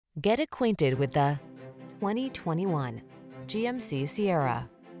Get acquainted with the 2021 GMC Sierra.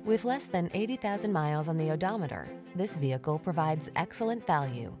 With less than 80,000 miles on the odometer, this vehicle provides excellent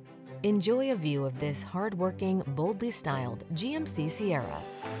value. Enjoy a view of this hard-working, boldly styled GMC Sierra,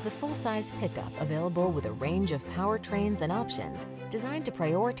 the full-size pickup available with a range of powertrains and options designed to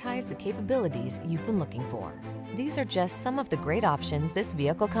prioritize the capabilities you've been looking for. These are just some of the great options this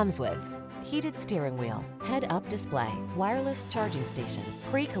vehicle comes with: heated steering wheel, head-up display, wireless charging station,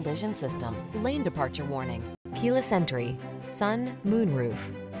 pre-collision system, lane departure warning, keyless entry, sun, moonroof,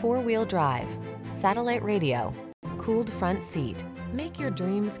 four-wheel drive, satellite radio, cooled front seat. Make your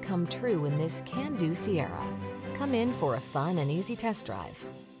dreams come true in this can-do Sierra. Come in for a fun and easy test drive.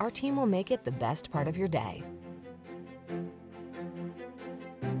 Our team will make it the best part of your day.